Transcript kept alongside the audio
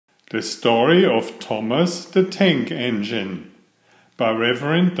The Story of Thomas the Tank Engine by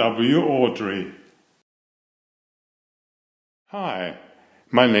Reverend W. Awdry. Hi,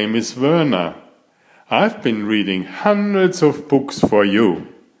 my name is Werner. I've been reading hundreds of books for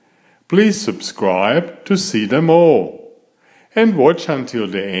you. Please subscribe to see them all. And watch until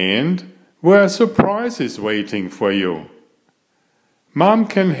the end, where a surprise is waiting for you. Mom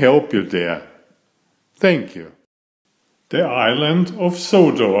can help you there. Thank you. The Island of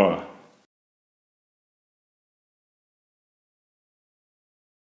Awdry.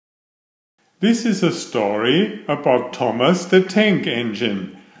 This is a story about Thomas the Tank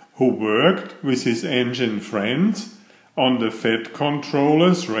Engine, who worked with his engine friends on the Fat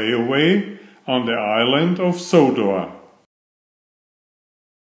Controller's railway on the island of Awdry.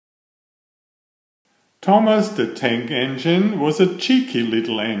 Thomas the Tank Engine was a cheeky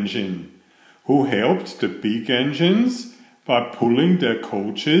little engine, who helped the big engines by pulling their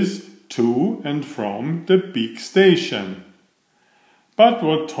coaches to and from the big station. But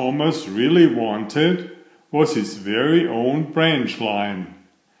what Thomas really wanted was his very own branch line.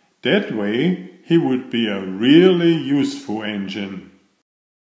 That way he would be a really useful engine.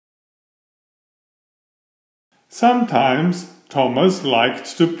 Sometimes Thomas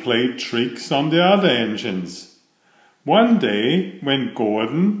liked to play tricks on the other engines. One day, when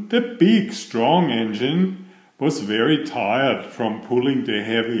Gordon, the big strong engine, was very tired from pulling the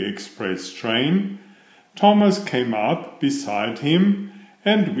heavy express train, Thomas came up beside him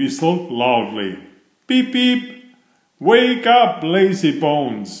and whistled loudly. "Beep beep! Wake up, lazy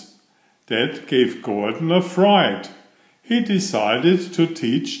bones!" That gave Gordon a fright. He decided to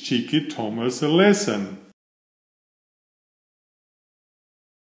teach cheeky Thomas a lesson.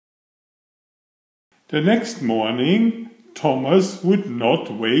 The next morning, Thomas would not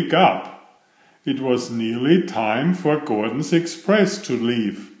wake up. It was nearly time for Gordon's express to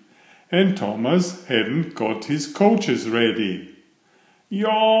leave, and Thomas hadn't got his coaches ready.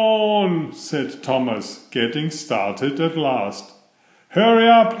 "Yawn," said Thomas, getting started at last. "Hurry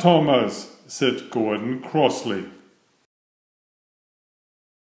up, Thomas," said Gordon crossly.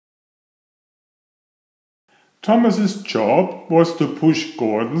 Thomas's job was to push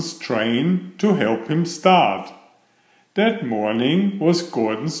Gordon's train to help him start. That morning was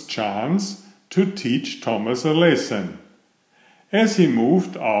Gordon's chance to teach Thomas a lesson. As he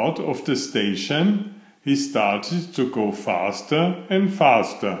moved out of the station, he started to go faster and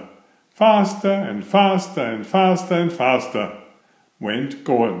faster. Faster and faster and faster and faster went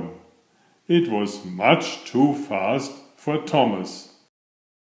Gordon. It was much too fast for Thomas.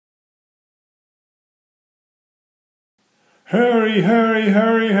 "Hurry, hurry,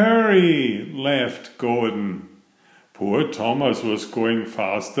 hurry, hurry," laughed Gordon. Poor Thomas was going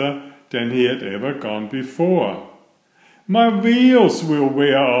faster than he had ever gone before. "My wheels will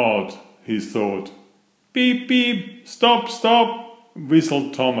wear out," he thought. "Beep, beep, stop, stop,"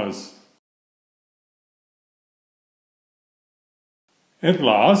 whistled Thomas. At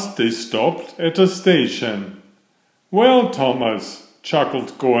last they stopped at a station. "Well, Thomas,"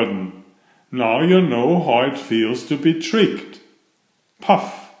 chuckled Gordon, "now you know how it feels to be tricked."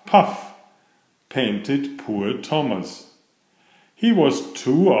 "Puff, puff," panted poor Thomas. He was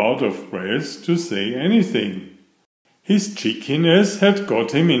too out of breath to say anything. His cheekiness had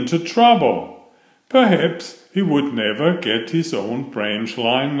got him into trouble. Perhaps he would never get his own branch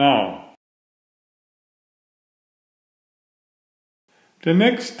line now. The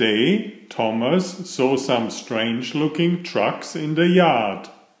next day, Thomas saw some strange-looking trucks in the yard.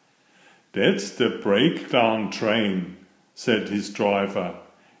 "That's the breakdown train," said his driver.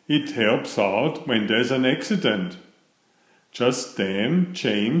 "It helps out when there's an accident." Just then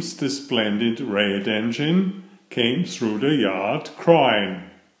James, the splendid red engine, came through the yard crying.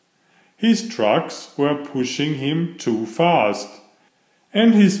 His trucks were pushing him too fast,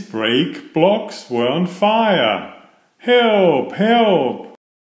 and his brake blocks were on fire. "Help! Help!"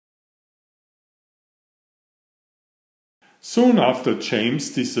 Soon after James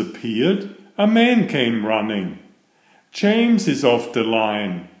disappeared, a man came running. "James is off the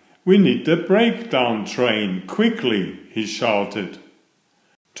line. We need the breakdown train, quickly," he shouted.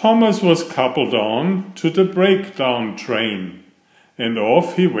 Thomas was coupled on to the breakdown train, and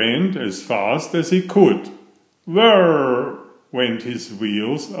off he went as fast as he could. Whirr went his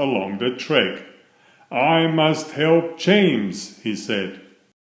wheels along the track. "I must help James," he said.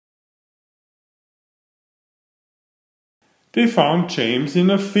 They found James in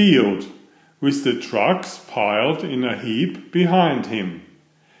a field, with the trucks piled in a heap behind him.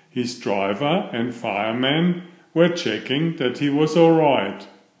 His driver and fireman were checking that he was all right.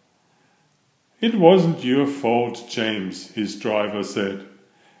 "It wasn't your fault, James," his driver said.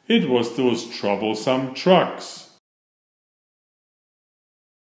 It was those troublesome trucks.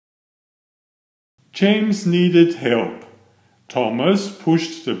 James needed help. Thomas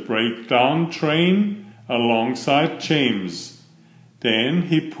pushed the breakdown train alongside James. Then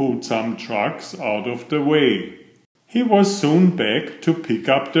he pulled some trucks out of the way. He was soon back to pick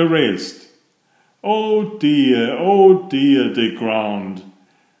up the rest. Oh dear, they groaned.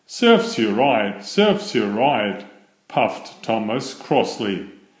 Serves you right, puffed Thomas crossly.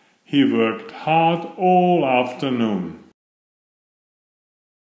 He worked hard all afternoon.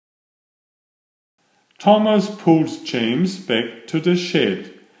 Thomas pulled James back to the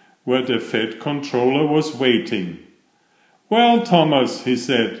shed, where the fat controller was waiting. Well, Thomas, he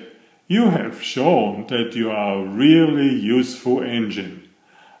said, you have shown that you are a really useful engine.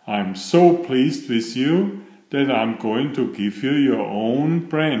 I'm so pleased with you that I'm going to give you your own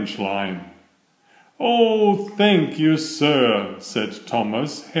branch line. Oh, thank you, sir, said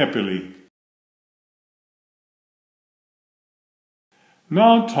Thomas happily.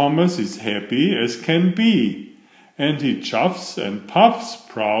 Now Thomas is happy as can be, and he chuffs and puffs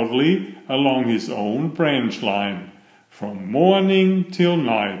proudly along his own branch line, from morning till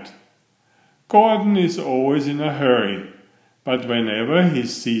night. Gordon is always in a hurry, but whenever he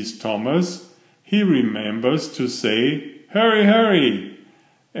sees Thomas, he remembers to say, "Hurry, hurry!"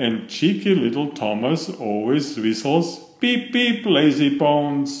 And cheeky little Thomas always whistles, "Beep, beep, lazy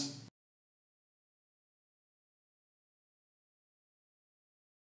bones!"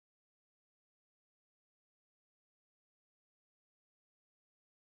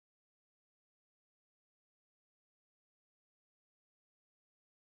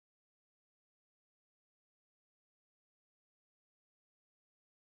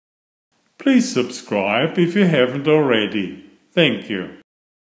 Please subscribe if you haven't already. Thank you.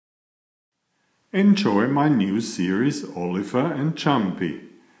 Enjoy my new series Oliver and Jumpy.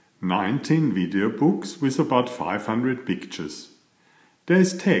 19 video books with about 500 pictures.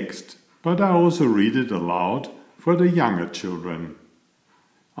 There's text, but I also read it aloud for the younger children.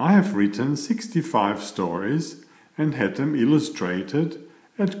 I have written 65 stories and had them illustrated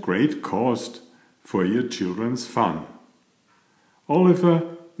at great cost for your children's fun.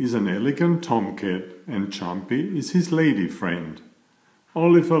 Oliver is an elegant tomcat and Jumpy is his lady friend.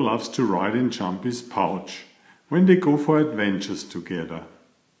 Oliver loves to ride in Jumpy's pouch when they go for adventures together.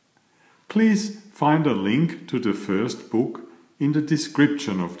 Please find a link to the first book in the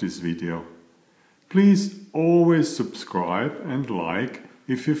description of this video. Please always subscribe and like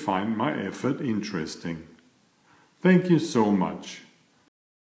if you find my effort interesting. Thank you so much.